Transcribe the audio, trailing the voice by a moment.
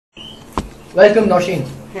Welcome, Nausheen.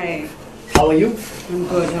 Hey, How are you? I'm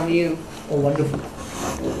good. How are you? Oh, wonderful.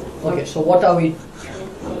 Okay, so what are we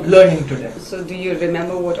learning today? So, do you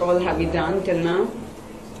remember what all have we done till now?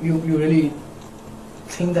 You really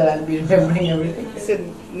think that I'll be remembering everything? So,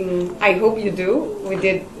 I hope you do. We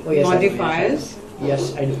did Oh, yes, modifiers.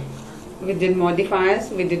 Yes, I do. We did modifiers.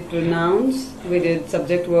 We did pronouns. We did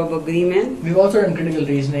subject-verb agreement. We've also done critical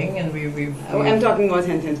reasoning, and we've I'm talking about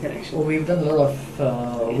sentence correction. oh, we've done a lot of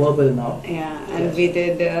verbal now. Yeah, and Yes. we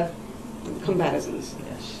did comparisons.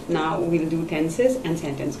 Yes, Now we'll do tenses and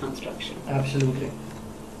sentence construction. absolutely.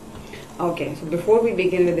 Okay, so before we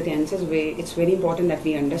begin with the tenses, it's very important that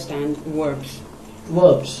we understand verbs.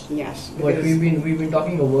 Verbs. Yes, But because we've been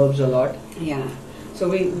talking about verbs a lot. yeah. So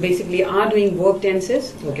we basically are doing verb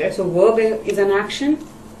tenses. Okay. So verb is an action,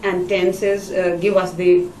 and tenses give us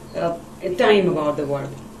the time about the verb.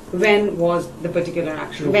 When was the particular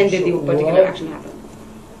action? So- When did the so particular verb- action happen?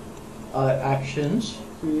 Actions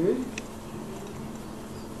Hmm.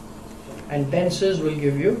 and tenses will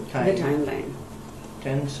give you time. The timeline.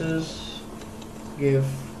 Tenses give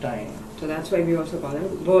time. So that's why we also call them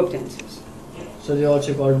verb tenses. So they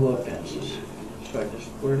also called verb tenses. So I just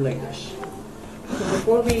put it like this. So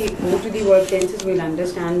before we go to the verb tenses, we'll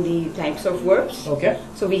understand the types of verbs. Okay.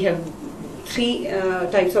 So we have three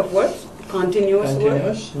types of verbs: continuous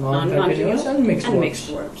verbs, Continuous, non-continuous, and mixed verbs.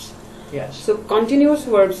 verbs. Yes. So continuous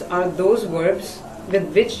verbs are those verbs with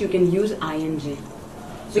which you can use ing.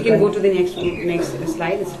 So We can go to the next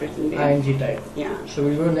slide. It's written there. ing type. Yeah, So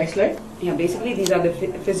we'll go to the next slide. yeah. Basically, these are the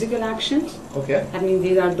physical actions. Okay. That means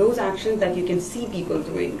these are those actions that you can see people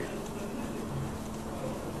doing.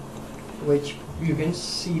 Which you can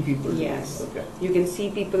see people doing. Yes. Okay. You can see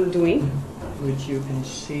people doing. Which you can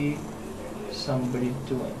see somebody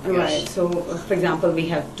doing. Right. Yes. So, for example, we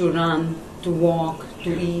have to run, to walk,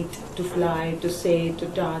 to eat, to fly, to say, to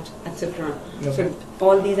touch, etc. Okay. So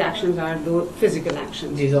all these actions are those physical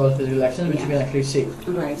actions. These are all physical actions which Yeah. you can actually see.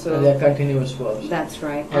 Right. And they So are continuous verbs. that's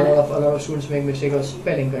right. A lot of students make mistake of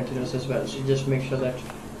spelling continuous as well. So just make sure that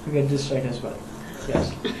you get this right as well.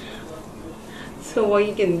 Yes. So what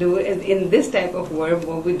you can do is, in this type of verb,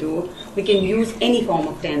 what we do, we can use any form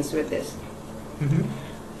of tense with this. Mm-hmm.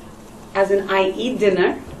 As in, I eat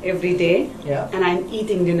dinner every day, Yeah. and I'm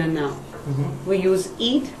eating dinner now. Mm-hmm. We use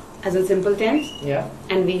eat as in simple tense, Yeah.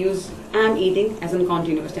 and we use am eating as in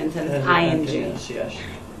continuous tense, as As in a ing. continuous, yes.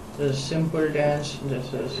 This is simple tense,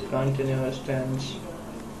 this is continuous tense.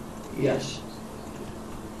 Yes.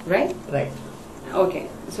 Right? Right. Okay.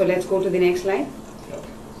 So let's go to the next slide. Okay.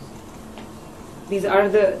 These are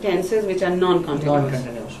the tenses which are non-continuous.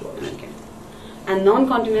 Non-continuous verbs. Okay. And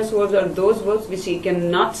non-continuous verbs are those verbs which you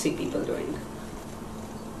cannot see people doing.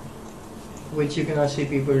 Which you cannot see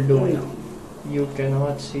people doing. No. You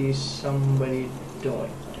cannot see somebody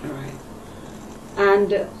doing. Right.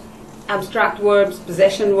 And abstract verbs,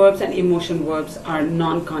 possession verbs, and emotion verbs are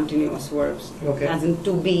non-continuous verbs. Okay. As in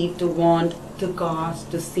to be, to want, to cause,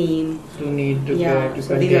 to seem. To need, to Yeah, care, to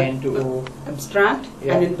so these contain, are to owe, Abstract,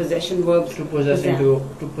 Yeah. and in possession verbs. to possess,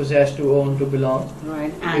 to possess, to own, to belong,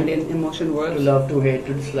 Right. And in emotion to verbs. love, to hate,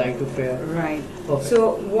 to dislike, to fear. Right. Perfect.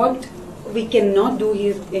 So what we cannot do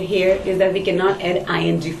here is that we cannot add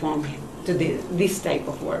ing form to this type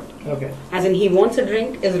of verb. Okay. As in, he wants a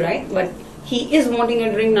drink is right, but he is wanting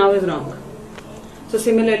a drink now is wrong. So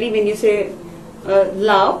similarly, when you say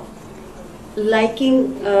love,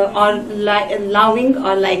 liking loving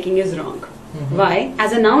or liking is wrong. Mhm. Why?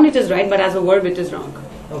 As a noun it is right, but as a verb it is wrong.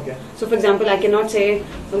 Okay. So for example, I cannot say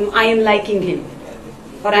I am liking him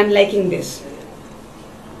or I am liking this.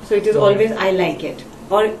 So it is Okay. always I like it,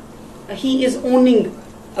 or he is owning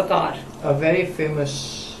a car. A very famous.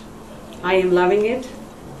 I am loving it.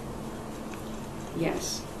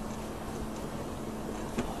 Yes.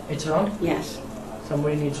 It's wrong. Yes.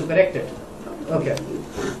 Somebody needs to correct it. Okay.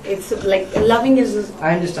 It's like loving is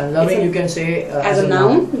I understand. Loving It's a- you can say as a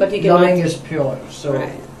noun, but you cannot. Loving is pure. So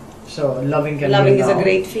Right. so loving can Loving be a is a noun.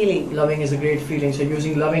 great feeling. Loving is a great feeling. So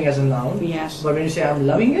using loving as a noun. Yes. But when you say I'm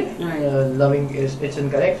loving it, Right. loving it's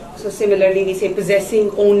incorrect. So similarly, we say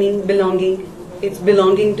possessing, owning, belonging. It's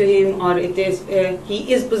belonging to him, or it is he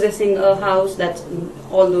is possessing a house. That's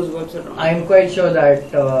all those verbs are wrong. I am quite sure that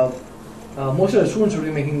most of the students will be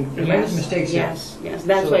making tremendous mistakes here. Yes, yes.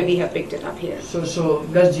 That's So- why we have picked it up here. So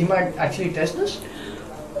does GMAT actually test this?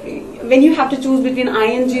 When you have to choose between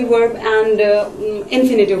ing verb and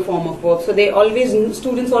infinitive form of verb, so they always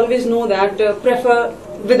students always know that prefer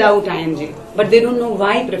without ing, but they don't know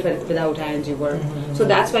why prefer without ing word. So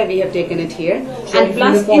that's why we have taken it here. So And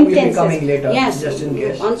plus uniform in will be tenses, coming later, yes, just in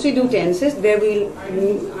case. once we do tenses, they will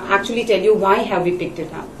actually tell you why have we picked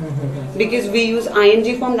it up. Because we use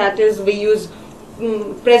ing form, that is, we use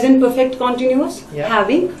present perfect continuous, Yeah.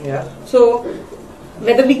 having. Yeah. So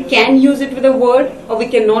whether we can use it with a word or we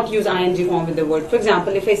cannot use ing form with the word. For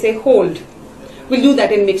example, if I say hold, we'll do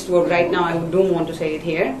that in mixed verb. Right now I don't want to say it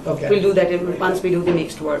here. Okay. We'll do that once we do the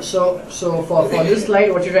mixed verb. So for this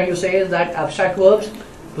slide, what you're trying to say is that abstract verbs,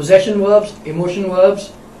 possession verbs, emotion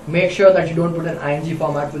verbs, make sure that you don't put an ing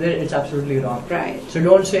format with it. It's absolutely wrong. Right. So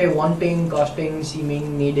don't say wanting, costing,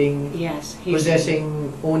 seeming, needing, Yes.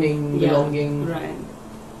 possessing, owning, Yeah. belonging, Right.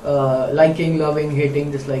 liking, loving,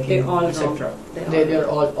 hating, disliking, They're all etc. wrong. They're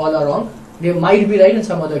all are wrong. They might be right in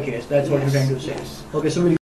some other case. That's what you're Yes, trying to say. yes. Okay, so we'll